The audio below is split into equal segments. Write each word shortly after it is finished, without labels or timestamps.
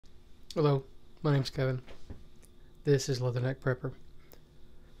Hello, my name's Kevin. This is Leatherneck Prepper.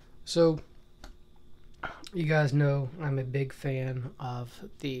 So, you guys know I'm a big fan of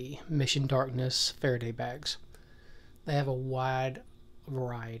the Mission Darkness Faraday bags. They have a wide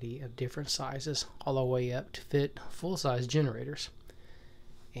variety of different sizes, all the way up to fit full-size generators.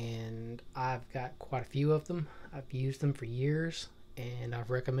 And I've got quite a few of them. I've used them for years, and I've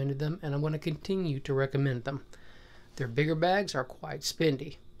recommended them, and I'm going to continue to recommend them. Their bigger bags are quite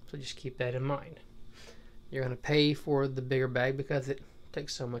spendy, so just keep that in mind. You're going to pay for the bigger bag because it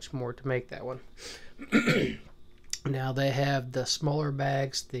takes so much more to make that one. Now they have the smaller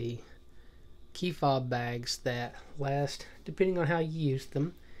bags, the key fob bags that last, depending on how you use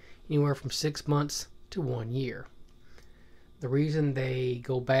them, anywhere from 6 months to 1 year. The reason they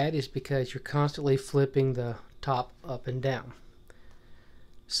go bad is because you're constantly flipping the top up and down.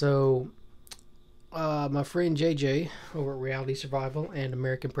 So my friend JJ over at Reality Survival and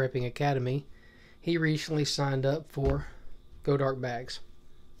American Prepping Academy, he recently signed up for Go Dark bags.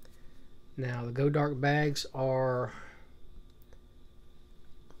 Now the Go Dark bags are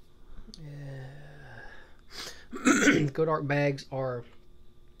Go Dark bags are,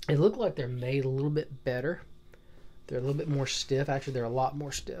 they look like they're made a little bit better. They're a little bit more stiff. Actually, they're a lot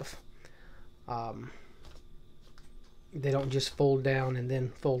more stiff. They don't just fold down and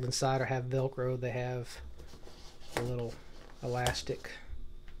then fold inside or have Velcro. They have a little elastic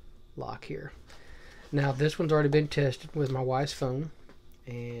lock here. Now this one's already been tested with my wife's phone,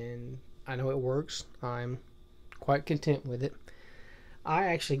 and I know it works. I'm quite content with it. I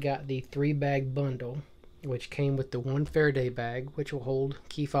actually got the 3-bag bundle, which came with the 1 Faraday bag, which will hold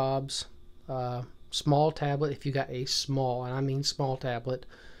key fobs, small tablet if you got a small, and I mean small tablet,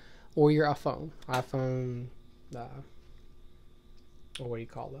 or your iPhone, or what do you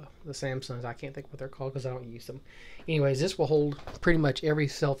call the Samsungs? I can't think what they're called because I don't use them. Anyways, this will hold pretty much every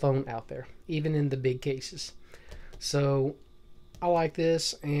cell phone out there, even in the big cases. So I like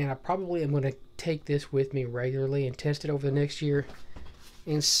this, and I probably am going to take this with me regularly and test it over the next year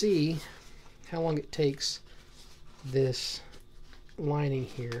and see how long it takes this lining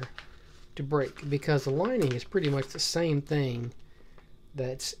here to break, because the lining is pretty much the same thing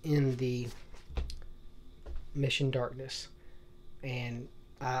that's in the Mission Darkness, and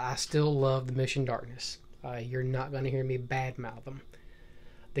I still love the Mission Darkness. You're not going to hear me badmouth them.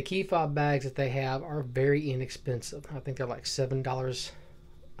 The key fob bags that they have are very inexpensive. I think they're like $7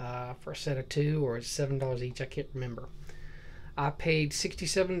 for a set of 2, or it's $7 each. I can't remember. I paid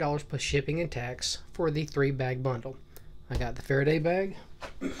 $67 plus shipping and tax for the 3-bag bundle. I got the Faraday bag.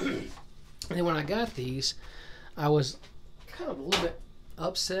 And when I got these, I was kind of a little bit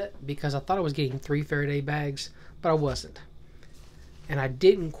upset because I thought I was getting 3 Faraday bags, but I wasn't. And I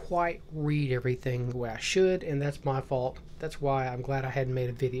didn't quite read everything the way I should, and that's my fault. That's why I'm glad I hadn't made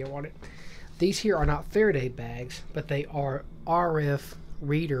a video on it. These here are not Faraday bags, but they are RF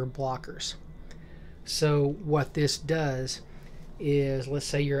reader blockers. So what this does is, let's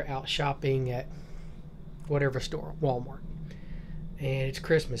say you're out shopping at whatever store, Walmart, and it's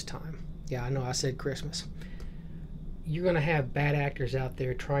Christmas time. Yeah, I know I said Christmas. You're going to have bad actors out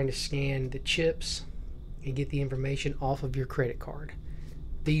there trying to scan the chips and get the information off of your credit card.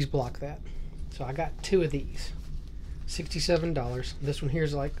 These block that. So I got 2 of these. $67. This one here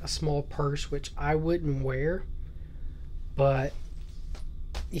is like a small purse, which I wouldn't wear, but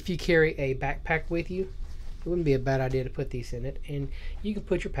if you carry a backpack with you, it wouldn't be a bad idea to put these in it. And you can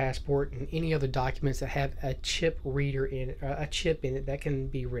put your passport and any other documents that have a chip reader in it, a chip in it that can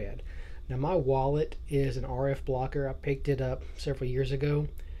be read. Now my wallet is an RF blocker. I picked it up several years ago.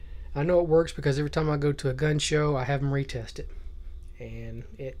 I know it works because every time I go to a gun show, I have them retest it, and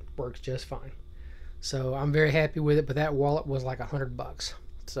it works just fine. So I'm very happy with it, but that wallet was like $100.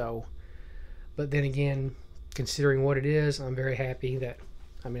 So, but then again, considering what it is, I'm very happy that,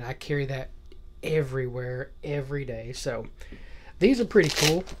 I mean, I carry that everywhere, every day. So these are pretty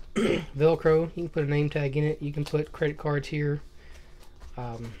cool. Velcro, you can put a name tag in it. You can put credit cards here.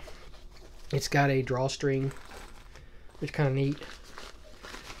 It's got a drawstring, which is kind of neat.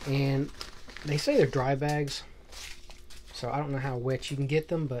 And they say they're dry bags, so I don't know how wet you can get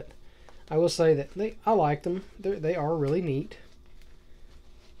them, but I will say that I like them. They are really neat.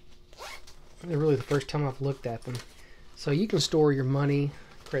 They're really the first time I've looked at them. So you can store your money,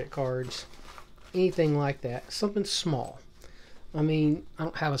 credit cards, anything like that. Something small. I mean, I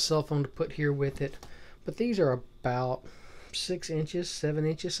don't have a cell phone to put here with it, but these are about 6 inches, 7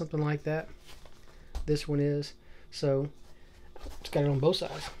 inches, something like that. This one is. So it's got it on both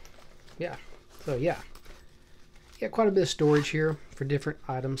sides. Yeah. So yeah. Got quite a bit of storage here for different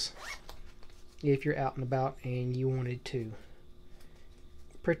items if you're out and about and you wanted to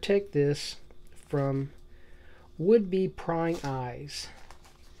protect this from would-be prying eyes.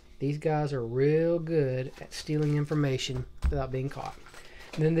 These guys are real good at stealing information without being caught.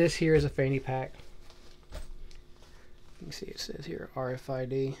 And then this here is a fanny pack. You can see it says here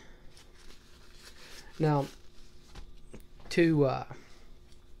RFID. Now, to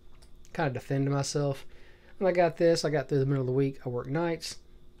kind of defend myself, when I got this, I got through the middle of the week. I work nights.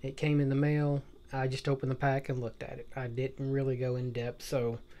 It came in the mail. I just opened the pack and looked at it. I didn't really go in depth,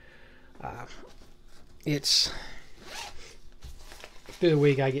 so it's through the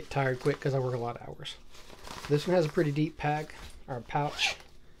week I get tired quick because I work a lot of hours. This one has a pretty deep pack or pouch.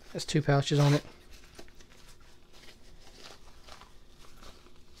 Has 2 pouches on it.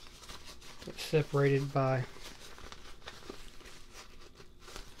 It's separated by,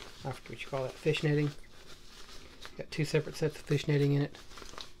 I forget what you call that, fish netting. Got 2 separate sets of fish netting in it.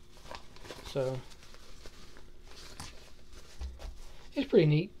 So it's pretty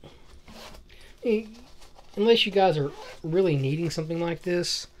neat. Unless you guys are really needing something like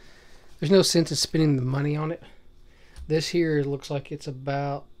this, there's no sense in spending the money on it. This here looks like it's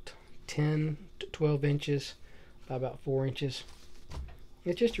about 10 to 12 inches by about 4 inches.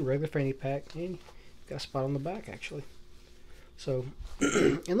 It's just a regular fanny pack, and you've got a spot on the back actually. So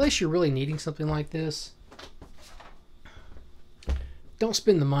unless you're really needing something like this, don't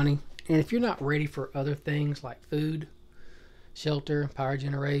spend the money. And if you're not ready for other things like food, shelter, power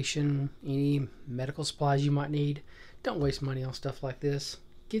generation, any medical supplies you might need, don't waste money on stuff like this.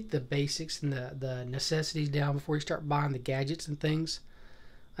 Get the basics and the necessities down before you start buying the gadgets and things.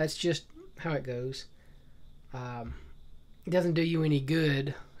 That's just how it goes. It doesn't do you any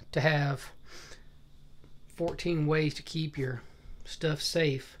good to have 14 ways to keep your stuff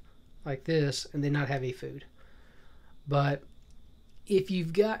safe like this and then not have any food. But if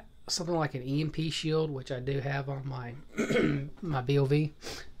you've got something like an EMP shield, which I do have on my my BOV,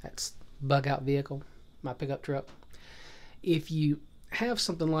 that's bug out vehicle, my pickup truck. If you have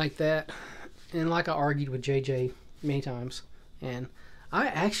something like that, and like I argued with JJ many times, and I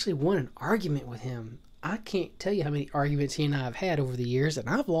actually won an argument with him. I can't tell you how many arguments he and I have had over the years, and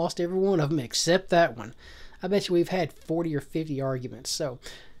I've lost every one of them except that one. I bet you we've had 40 or 50 arguments. So,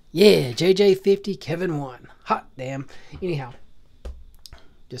 yeah, JJ 50, Kevin 1. Hot damn. Anyhow,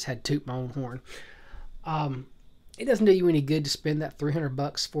 just had to toot my own horn. It doesn't do you any good to spend that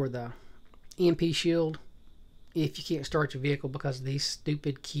 $300 for the EMP shield if you can't start your vehicle because of these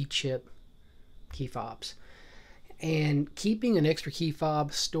stupid key fobs. And keeping an extra key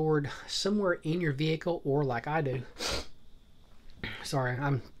fob stored somewhere in your vehicle, or like I do, sorry,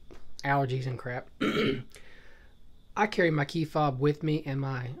 I'm allergies and crap. I carry my key fob with me and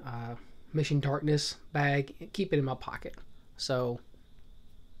my Mission Darkness bag, keep it in my pocket. So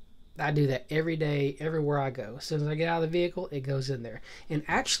I do that every day, everywhere I go. As soon as I get out of the vehicle, it goes in there. And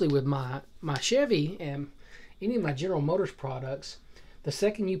actually with my Chevy and any of my General Motors products, the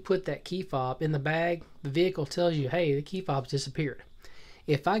second you put that key fob in the bag, the vehicle tells you, hey, the key fob's disappeared.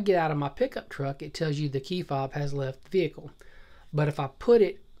 If I get out of my pickup truck, it tells you the key fob has left the vehicle. But if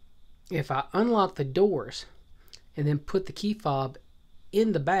I unlock the doors and then put the key fob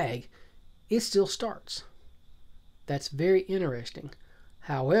in the bag, it still starts. That's very interesting.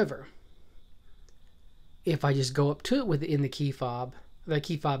 However, if I just go up to it with it in the key fob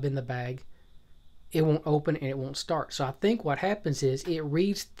in the bag, it won't open and it won't start. So I think what happens is it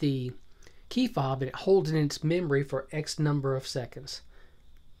reads the key fob and it holds it in its memory for X number of seconds.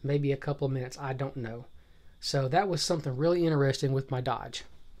 Maybe a couple of minutes, I don't know. So that was something really interesting with my Dodge.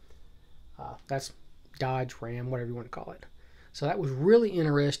 That's Dodge, Ram, whatever you want to call it. So that was really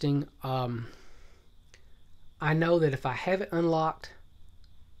interesting. I know that if I have it unlocked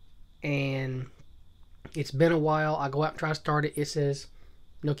and it's been a while, I go out and try to start it, it says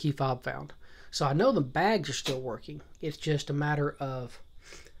no key fob found. So I know the bags are still working. It's just a matter of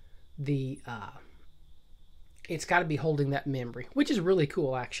it's got to be holding that memory, which is really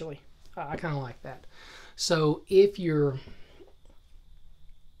cool actually. I kind of like that. So if you're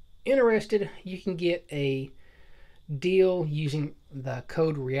interested, you can get a deal using the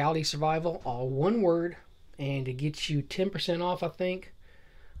code Reality Survival, all one word, and it gets you 10% off, I think.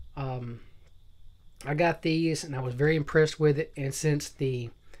 I got these and I was very impressed with it, and since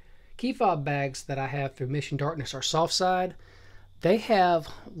the key fob bags that I have through Mission Darkness are soft side, they have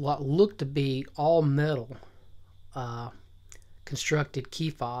what look to be all metal constructed key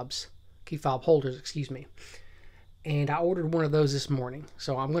fob holders, excuse me. And I ordered one of those this morning,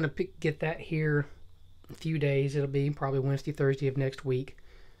 so I'm going to get that here in a few days. It'll be probably Wednesday, Thursday of next week,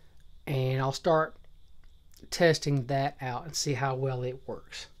 and I'll start testing that out and see how well it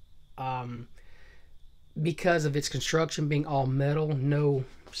works. because of its construction being all metal, no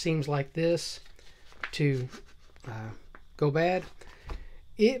seams like this to go bad,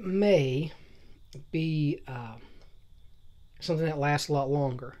 it may be something that lasts a lot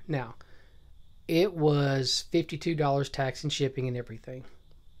longer. Now, it was $52 tax and shipping and everything,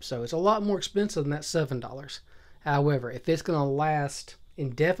 so it's a lot more expensive than that $7. However, if it's going to last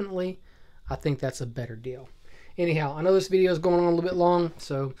indefinitely, I think that's a better deal. Anyhow, I know this video is going on a little bit long,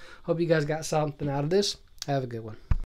 so hope you guys got something out of this. Have a good one.